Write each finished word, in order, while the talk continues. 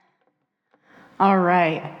All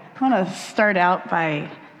right. I want to start out by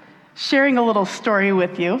sharing a little story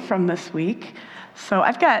with you from this week. So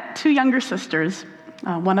I've got two younger sisters.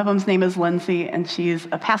 One of them's name is Lindsay, and she's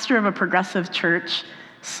a pastor of a progressive church,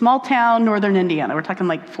 small town, northern Indiana. We're talking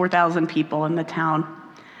like 4,000 people in the town.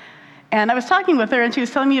 And I was talking with her, and she was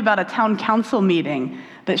telling me about a town council meeting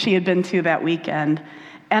that she had been to that weekend.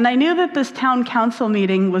 And I knew that this town council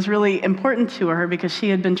meeting was really important to her because she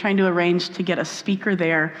had been trying to arrange to get a speaker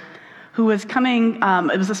there who was coming.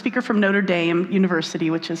 It was a speaker from Notre Dame University,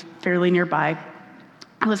 which is fairly nearby,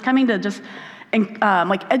 who was coming to just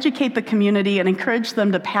educate the community and encourage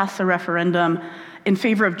them to pass a referendum in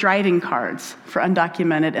favor of driving cards for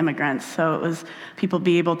undocumented immigrants. So it was people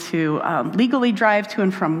be able to legally drive to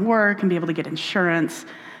and from work and be able to get insurance,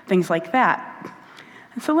 things like that.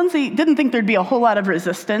 And so Lindsay didn't think there'd be a whole lot of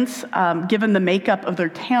resistance given the makeup of their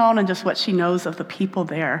town and just what she knows of the people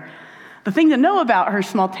there. The thing to know about her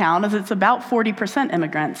small town is it's about 40%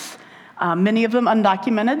 immigrants, many of them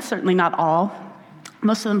undocumented, certainly not all.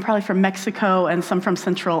 Most of them probably from Mexico and some from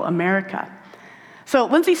Central America. So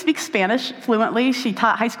Lindsay speaks Spanish fluently. She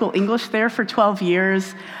taught high school English there for 12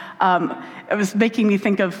 years. It was making me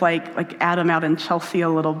think of like Adam out in Chelsea a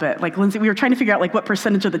little bit. Like Lindsay, we were trying to figure out like what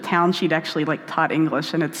percentage of the town she'd actually taught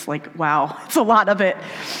English, and it's like, wow, it's a lot of it.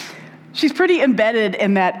 She's pretty embedded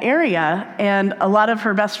in that area, and a lot of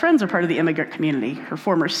her best friends are part of the immigrant community, her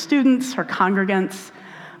former students, her congregants.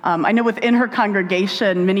 I know within her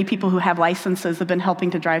congregation, many people who have licenses have been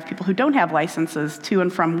helping to drive people who don't have licenses to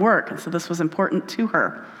and from work, and so this was important to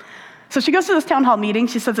her. So she goes to this town hall meeting.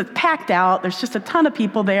 She says it's packed out. There's just a ton of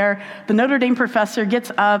people there. The Notre Dame professor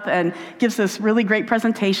gets up and gives this really great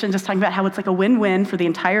presentation, just talking about how it's like a win-win for the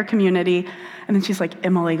entire community. And then she's like,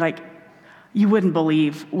 Emily, you wouldn't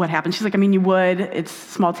believe what happened. She's like, you would. It's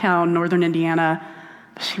small town, northern Indiana.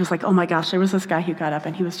 But she was like, oh my gosh, there was this guy who got up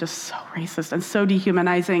and he was just so racist and so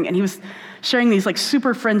dehumanizing. And he was sharing these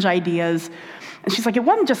super fringe ideas. And she's like, it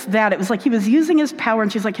wasn't just that. It was like he was using his power,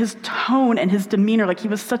 and she's like, his tone and his demeanor, he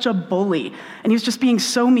was such a bully. And he was just being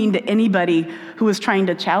so mean to anybody who was trying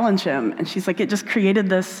to challenge him. And she's like, it just created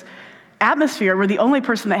this atmosphere where the only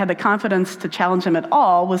person that had the confidence to challenge him at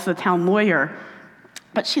all was the town lawyer.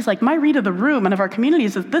 But she's like, my read of the room and of our community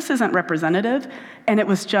is that this isn't representative, and it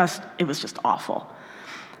was just awful.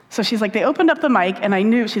 So she's like, they opened up the mic, and I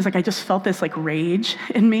knew, she's like, I just felt this rage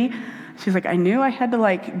in me. She's like, I knew I had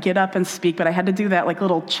to get up and speak, but I had to do that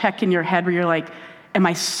little check in your head where you're like, am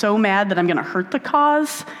I so mad that I'm gonna hurt the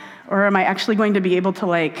cause? Or am I actually going to be able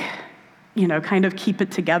to kind of keep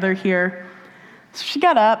it together here? So she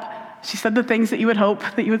got up, she said the things that you would hope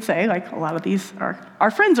that you would say, a lot of these are,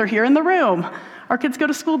 our friends are here in the room. Our kids go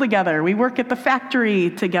to school together. We work at the factory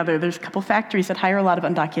together. There's a couple factories that hire a lot of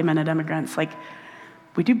undocumented immigrants.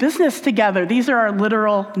 We do business together. These are our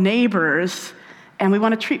literal neighbors, and we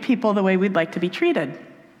want to treat people the way we'd like to be treated.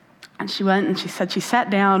 And she went and she said she sat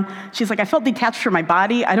down. She's like, I felt detached from my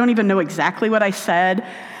body. I don't even know exactly what I said.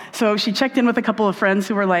 So she checked in with a couple of friends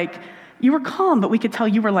who were like, you were calm, but we could tell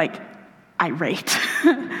you were irate.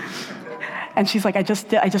 And she's like, I just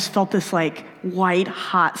felt this white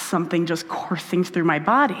hot something just coursing through my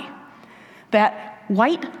body. That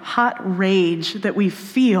white hot rage that we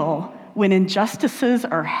feel when injustices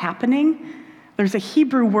are happening, there's a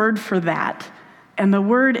Hebrew word for that, and the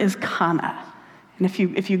word is kana. And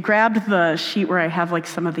if you grabbed the sheet where I have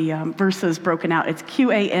some of the verses broken out, it's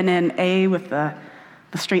Qanna with the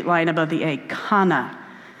straight line above the A, kana.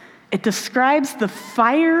 It describes the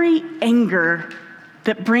fiery anger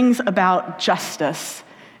that brings about justice.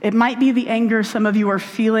 It might be the anger some of you are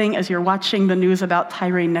feeling as you're watching the news about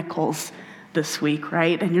Tyre Nichols this week,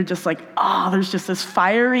 right? And you're just like, there's just this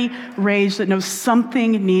fiery rage that knows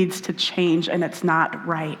something needs to change and it's not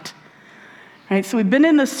right. Right? So we've been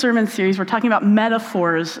in this sermon series. We're talking about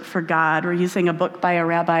metaphors for God. We're using a book by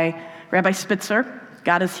Rabbi Spitzer,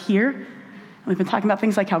 God is Here. We've been talking about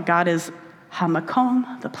things like how God is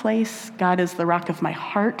Hamakom, the place. God is the rock of my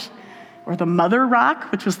heart, or the mother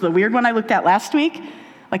rock, which was the weird one I looked at last week.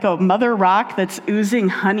 A mother rock that's oozing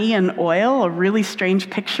honey and oil, a really strange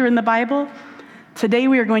picture in the Bible. Today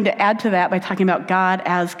we are going to add to that by talking about God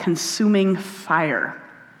as consuming fire.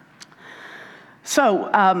 So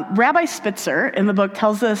Rabbi Spitzer in the book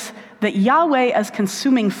tells us that Yahweh as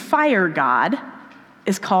consuming fire God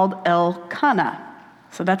is called Elkanah.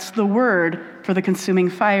 So that's the word for the consuming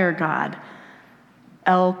fire God,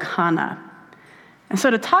 Elkanah. And so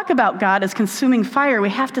to talk about God as consuming fire, we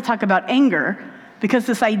have to talk about anger, because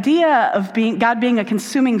this idea of God being a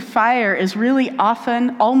consuming fire is really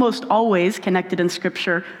often, almost always, connected in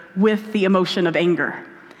Scripture with the emotion of anger.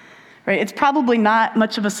 right? It's probably not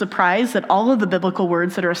much of a surprise that all of the biblical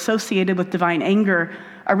words that are associated with divine anger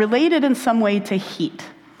are related in some way to heat,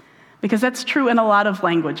 because that's true in a lot of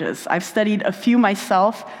languages. I've studied a few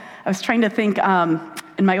myself. I was trying to think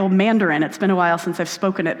in my old Mandarin, it's been a while since I've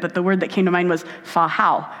spoken it, but the word that came to mind was fa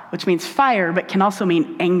hao, which means fire, but can also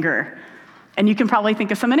mean anger. And you can probably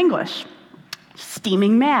think of some in English.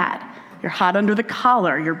 Steaming mad. You're hot under the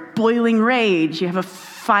collar. You're boiling rage. You have a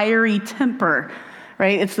fiery temper,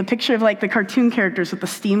 right? It's the picture of like the cartoon characters with the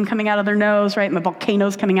steam coming out of their nose, right? And the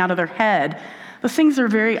volcanoes coming out of their head. Those things are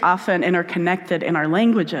very often interconnected in our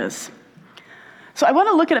languages. So I want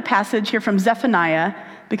to look at a passage here from Zephaniah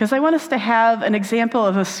because I want us to have an example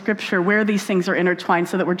of a scripture where these things are intertwined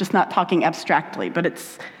so that we're just not talking abstractly, but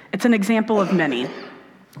it's an example of many.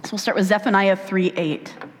 So we'll start with Zephaniah 3:8.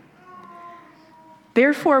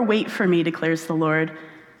 Therefore wait for me, declares the Lord,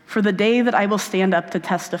 for the day that I will stand up to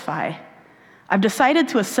testify. I've decided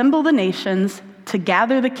to assemble the nations, to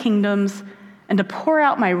gather the kingdoms, and to pour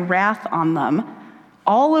out my wrath on them,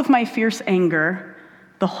 all of my fierce anger.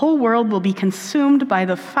 The whole world will be consumed by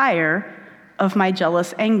the fire of my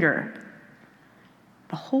jealous anger.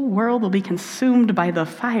 The whole world will be consumed by the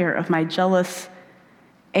fire of my jealous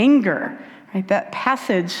anger. Right? That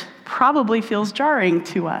passage probably feels jarring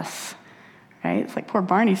to us. Right? It's like poor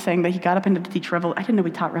Barney saying that he got up and to teach Revelation. I didn't know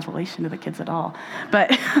we taught Revelation to the kids at all. But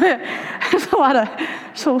there's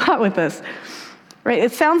a lot with this. Right?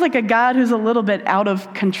 It sounds like a God who's a little bit out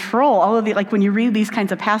of control. All of the, like when you read these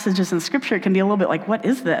kinds of passages in Scripture, it can be a little bit like, what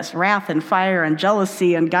is this? Wrath and fire and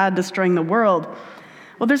jealousy and God destroying the world.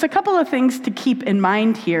 Well, there's a couple of things to keep in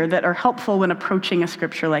mind here that are helpful when approaching a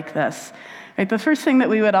scripture like this. Right? The first thing that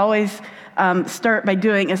we would always start by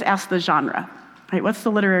doing is ask the genre. Right? What's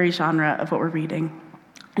the literary genre of what we're reading?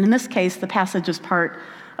 And in this case, the passage is part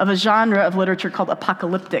of a genre of literature called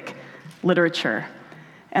apocalyptic literature.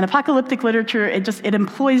 And apocalyptic literature, it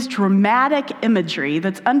employs dramatic imagery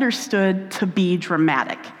that's understood to be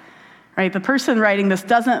dramatic. Right? The person writing this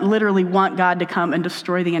doesn't literally want God to come and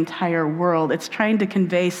destroy the entire world. It's trying to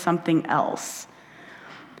convey something else.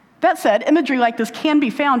 That said, imagery like this can be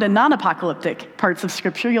found in non-apocalyptic parts of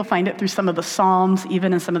Scripture. You'll find it through some of the Psalms,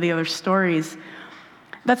 even in some of the other stories.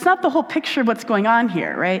 That's not the whole picture of what's going on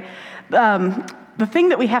here, right? The thing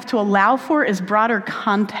that we have to allow for is broader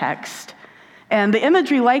context. And the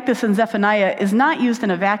imagery like this in Zephaniah is not used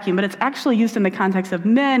in a vacuum, but it's actually used in the context of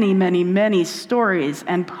many, many, many stories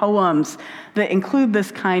and poems that include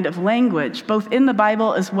this kind of language, both in the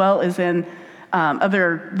Bible as well as in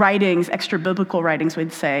other writings, extra-biblical writings,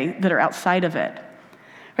 we'd say, that are outside of it.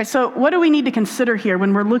 Right, so what do we need to consider here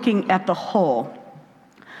when we're looking at the whole?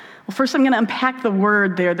 Well, first I'm going to unpack the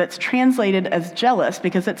word there that's translated as jealous,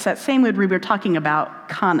 because it's that same word we were talking about,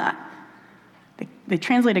 kana. They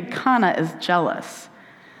translated kana as jealous.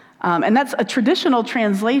 And that's a traditional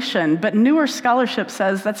translation, but newer scholarship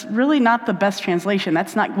says that's really not the best translation.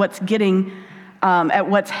 That's not what's getting at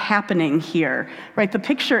what's happening here, right? The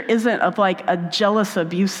picture isn't of like a jealous,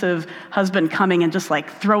 abusive husband coming and just like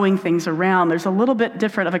throwing things around. There's a little bit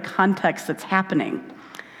different of a context that's happening.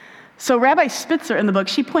 So Rabbi Spitzer in the book,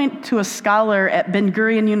 she pointed to a scholar at Ben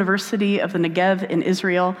Gurion University of the Negev in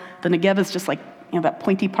Israel. The Negev is just like, that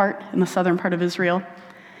pointy part in the southern part of Israel.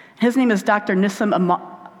 His name is Dr. Nissim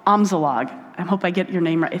Amzalag. I hope I get your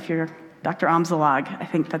name right. If you're Dr. Amzalag, I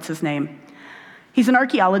think that's his name. He's an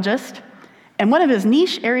archaeologist, and one of his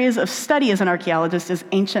niche areas of study as an archaeologist is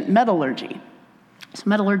ancient metallurgy. So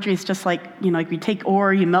metallurgy is just like, like you take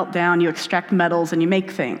ore, you melt down, you extract metals, and you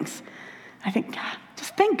make things. I think,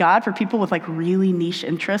 just thank God for people with like really niche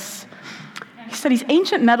interests. He studies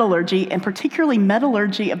ancient metallurgy, and particularly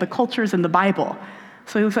metallurgy of the cultures in the Bible.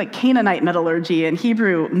 So he looks like Canaanite metallurgy and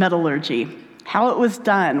Hebrew metallurgy, how it was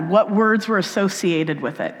done, what words were associated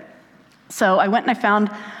with it. So I went and I found,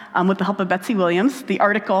 with the help of Betsy Williams, the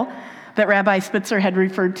article that Rabbi Spitzer had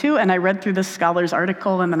referred to, and I read through this scholar's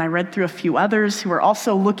article, and then I read through a few others who were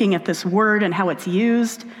also looking at this word and how it's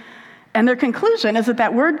used. And their conclusion is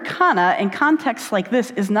that word kana, in contexts like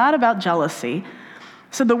this, is not about jealousy.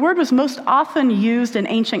 So the word was most often used in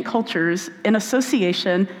ancient cultures in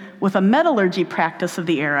association with a metallurgy practice of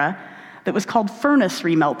the era that was called furnace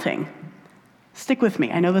remelting. Stick with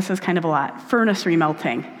me, I know this is kind of a lot. Furnace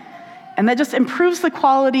remelting. And that just improves the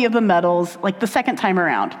quality of the metals like the second time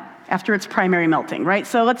around after its primary melting, right?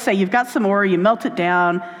 So let's say you've got some ore, you melt it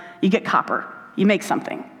down, you get copper, you make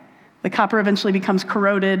something. The copper eventually becomes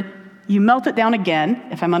corroded, you melt it down again,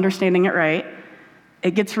 if I'm understanding it right.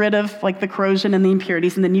 It gets rid of like the corrosion and the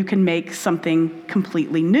impurities, and then you can make something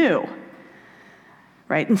completely new,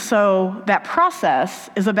 right? And so that process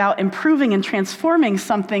is about improving and transforming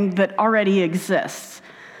something that already exists.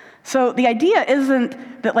 So the idea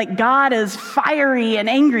isn't that like God is fiery and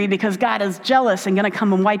angry because God is jealous and going to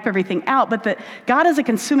come and wipe everything out, but that God is a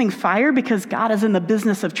consuming fire because God is in the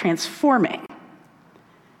business of transforming.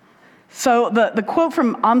 So the quote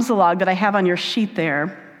from Amzalog that I have on your sheet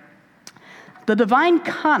there, the divine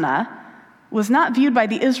kana was not viewed by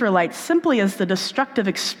the Israelites simply as the destructive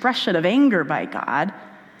expression of anger by God.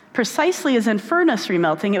 Precisely as in furnace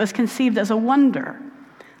remelting, it was conceived as a wonder,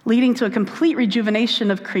 leading to a complete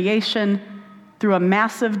rejuvenation of creation through a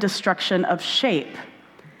massive destruction of shape.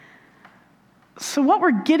 So what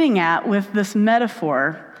we're getting at with this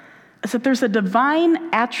metaphor is that there's a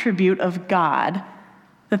divine attribute of God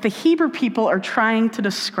that the Hebrew people are trying to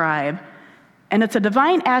describe, and it's a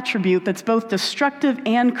divine attribute that's both destructive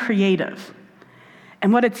and creative.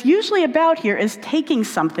 And what it's usually about here is taking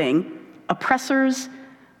something, oppressors,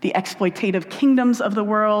 the exploitative kingdoms of the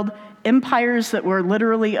world, empires that were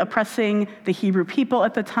literally oppressing the Hebrew people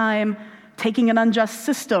at the time, taking an unjust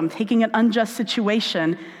system, taking an unjust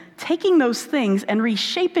situation, taking those things and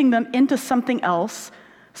reshaping them into something else,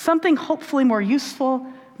 something hopefully more useful,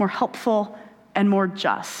 more helpful, and more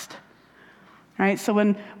just. Right? So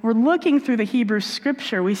when we're looking through the Hebrew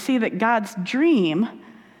scripture, we see that God's dream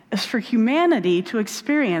is for humanity to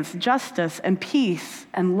experience justice and peace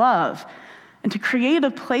and love, and to create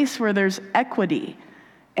a place where there's equity,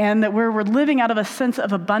 and that where we're living out of a sense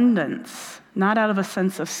of abundance, not out of a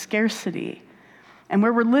sense of scarcity, and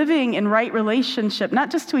where we're living in right relationship, not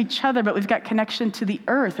just to each other, but we've got connection to the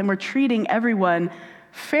earth, and we're treating everyone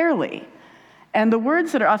fairly. And the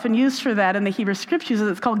words that are often used for that in the Hebrew scriptures is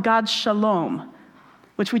it's called God's shalom,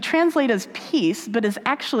 which we translate as peace, but is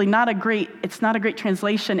actually not a great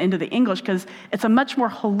translation into the English because it's a much more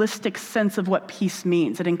holistic sense of what peace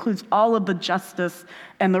means. It includes all of the justice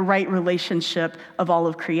and the right relationship of all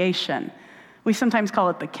of creation. We sometimes call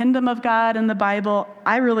it the kingdom of God in the Bible.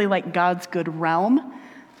 I really like God's good realm,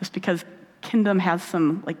 just because kingdom has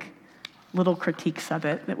some like little critiques of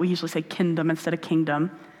it, that we usually say kingdom instead of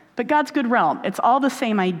kingdom. But God's good realm, it's all the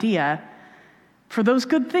same idea for those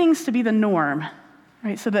good things to be the norm,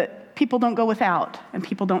 right? So that people don't go without and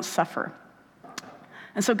people don't suffer.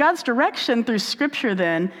 And so God's direction through Scripture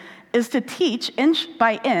then is to teach inch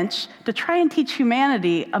by inch, to try and teach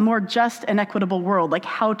humanity a more just and equitable world, like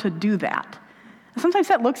how to do that. And sometimes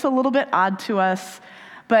that looks a little bit odd to us,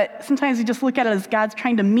 but sometimes we just look at it as God's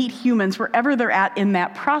trying to meet humans wherever they're at in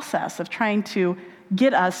that process of trying to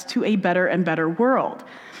get us to a better and better world.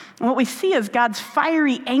 And what we see is God's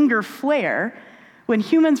fiery anger flare when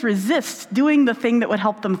humans resist doing the thing that would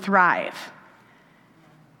help them thrive.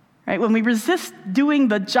 Right? When we resist doing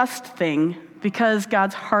the just thing because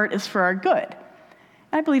God's heart is for our good.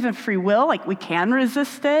 And I believe in free will, like we can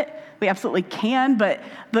resist it, we absolutely can, but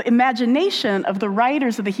the imagination of the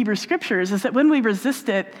writers of the Hebrew scriptures is that when we resist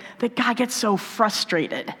it, that God gets so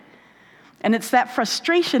frustrated. And it's that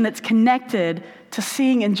frustration that's connected to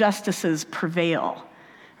seeing injustices prevail,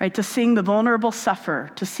 right? To seeing the vulnerable suffer,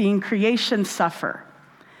 to seeing creation suffer.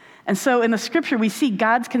 And so in the scripture, we see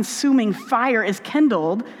God's consuming fire is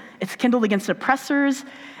kindled. It's kindled against oppressors.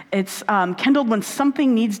 It's kindled when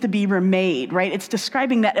something needs to be remade, right? It's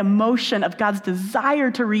describing that emotion of God's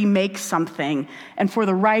desire to remake something and for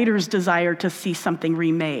the writer's desire to see something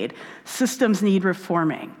remade. Systems need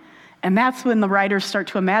reforming. And that's when the writers start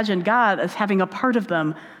to imagine God as having a part of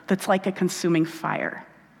them that's like a consuming fire.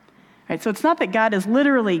 Right? So it's not that God is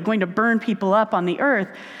literally going to burn people up on the earth.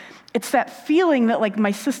 It's that feeling that like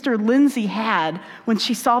my sister Lindsay had when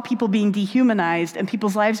she saw people being dehumanized and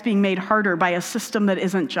people's lives being made harder by a system that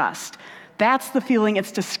isn't just. That's the feeling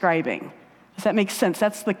it's describing. Does that make sense?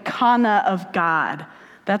 That's the kana of God.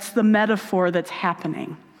 That's the metaphor that's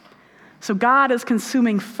happening. So God is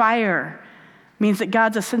consuming fire means that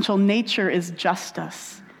God's essential nature is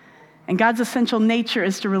justice. And God's essential nature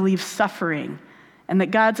is to relieve suffering. And that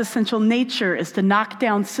God's essential nature is to knock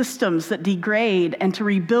down systems that degrade and to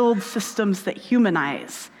rebuild systems that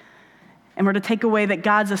humanize. And we're to take away that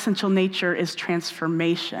God's essential nature is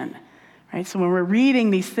transformation, right? So when we're reading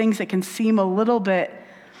these things that can seem a little bit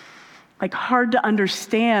like hard to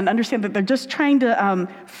understand that they're just trying to,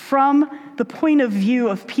 from the point of view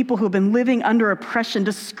of people who have been living under oppression,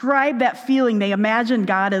 describe that feeling they imagine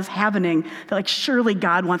God as having, that like surely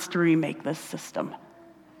God wants to remake this system.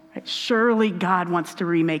 Right? Surely God wants to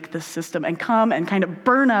remake this system and come and kind of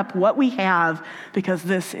burn up what we have because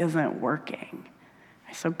this isn't working.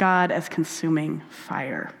 So God as consuming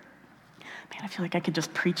fire. Man, I feel like I could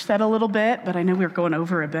just preach that a little bit, but I know we're going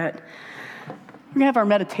over a bit. We're gonna have our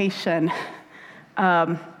meditation.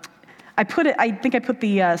 I think I put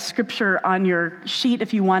the scripture on your sheet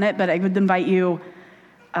if you want it, but I would invite you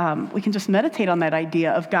we can just meditate on that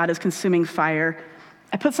idea of God as consuming fire.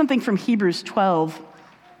 I put something from Hebrews 12.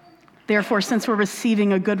 Therefore, since we're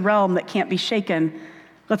receiving a good realm that can't be shaken,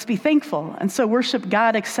 let's be thankful. And so worship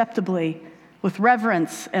God acceptably with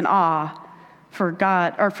reverence and awe,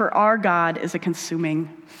 for our God is a consuming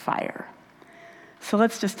fire. So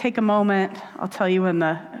let's just take a moment. I'll tell you when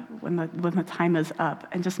the time is up,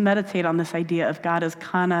 and just meditate on this idea of God as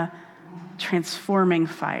kind of transforming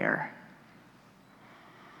fire.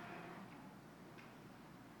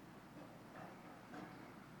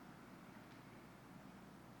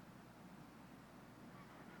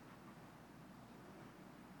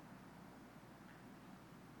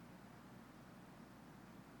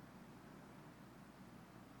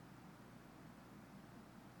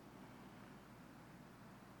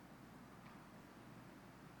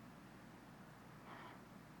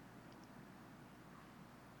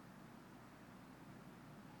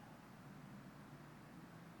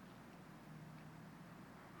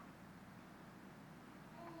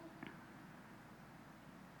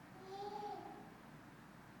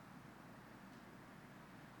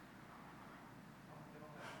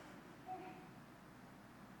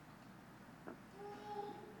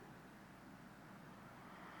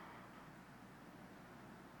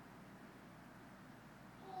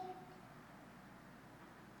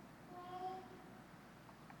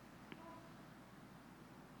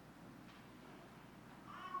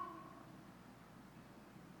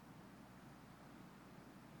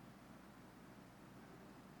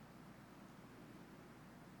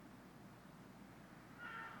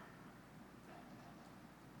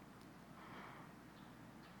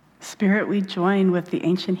 Spirit, we join with the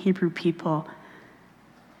ancient Hebrew people.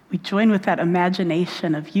 We join with that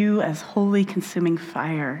imagination of you as holy, consuming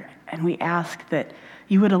fire, and we ask that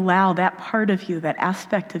you would allow that part of you, that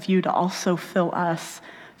aspect of you, to also fill us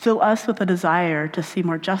with a desire to see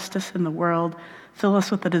more justice in the world, fill us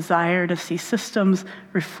with a desire to see systems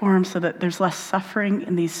reformed so that there's less suffering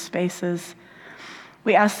in these spaces.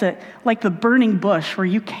 We ask that, like the burning bush where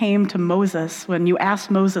you came to Moses, when you asked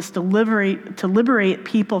Moses to liberate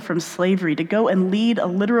people from slavery, to go and lead a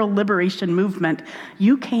literal liberation movement,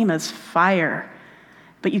 you came as fire.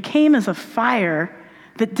 But you came as a fire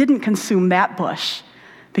that didn't consume that bush,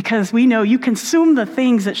 because we know you consume the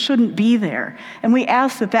things that shouldn't be there. And we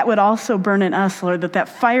ask that that would also burn in us, Lord, that that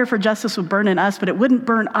fire for justice would burn in us, but it wouldn't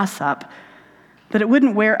burn us up, that it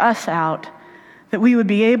wouldn't wear us out, that we would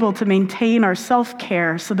be able to maintain our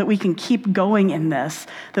self-care so that we can keep going in this,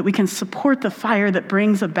 that we can support the fire that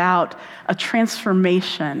brings about a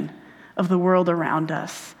transformation of the world around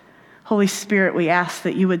us. Holy Spirit, we ask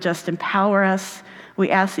that you would just empower us. We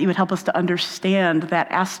ask that you would help us to understand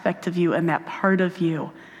that aspect of you and that part of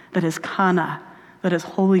you that is Kana, that is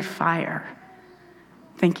holy fire.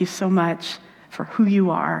 Thank you so much for who you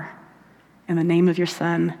are. In the name of your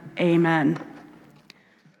Son, amen.